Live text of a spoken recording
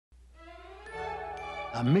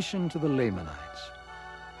A mission to the Lamanites.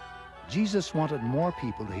 Jesus wanted more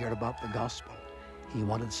people to hear about the gospel. He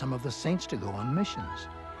wanted some of the saints to go on missions.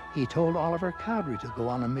 He told Oliver Cowdery to go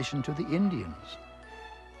on a mission to the Indians.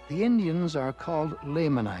 The Indians are called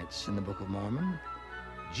Lamanites in the Book of Mormon.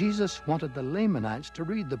 Jesus wanted the Lamanites to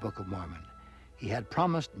read the Book of Mormon. He had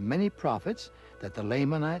promised many prophets that the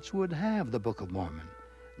Lamanites would have the Book of Mormon.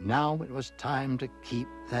 Now it was time to keep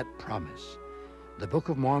that promise. The Book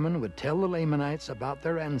of Mormon would tell the Lamanites about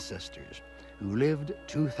their ancestors who lived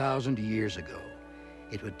 2,000 years ago.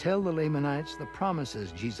 It would tell the Lamanites the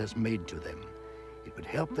promises Jesus made to them. It would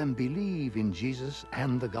help them believe in Jesus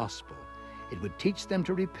and the gospel. It would teach them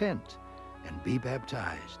to repent and be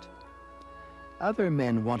baptized. Other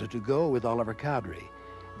men wanted to go with Oliver Cowdery.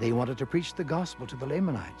 They wanted to preach the gospel to the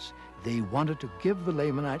Lamanites. They wanted to give the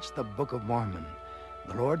Lamanites the Book of Mormon.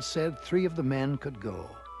 The Lord said 3 of the men could go.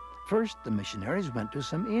 First, the missionaries went to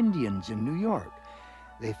some Indians in New York.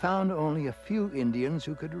 They found only a few Indians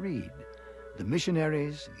who could read. The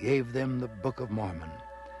missionaries gave them the Book of Mormon.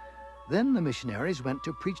 Then the missionaries went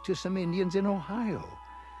to preach to some Indians in Ohio.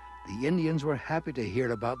 The Indians were happy to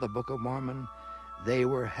hear about the Book of Mormon. They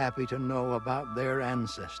were happy to know about their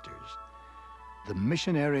ancestors. The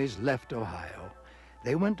missionaries left Ohio.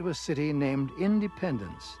 They went to a city named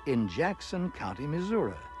Independence in Jackson County,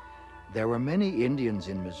 Missouri. There were many Indians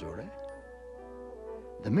in Missouri.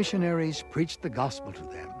 The missionaries preached the gospel to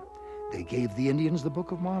them. They gave the Indians the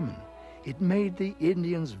Book of Mormon. It made the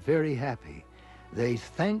Indians very happy. They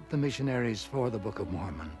thanked the missionaries for the Book of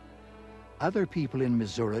Mormon. Other people in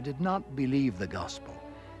Missouri did not believe the gospel.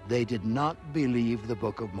 They did not believe the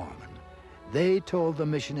Book of Mormon. They told the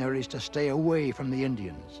missionaries to stay away from the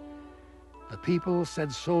Indians. The people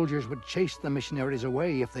said soldiers would chase the missionaries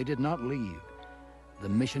away if they did not leave. The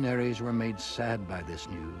missionaries were made sad by this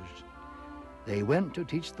news. They went to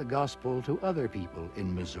teach the gospel to other people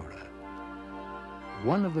in Missouri.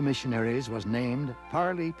 One of the missionaries was named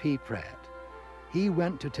Parley P. Pratt. He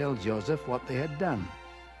went to tell Joseph what they had done.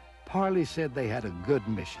 Parley said they had a good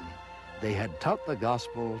mission. They had taught the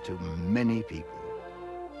gospel to many people.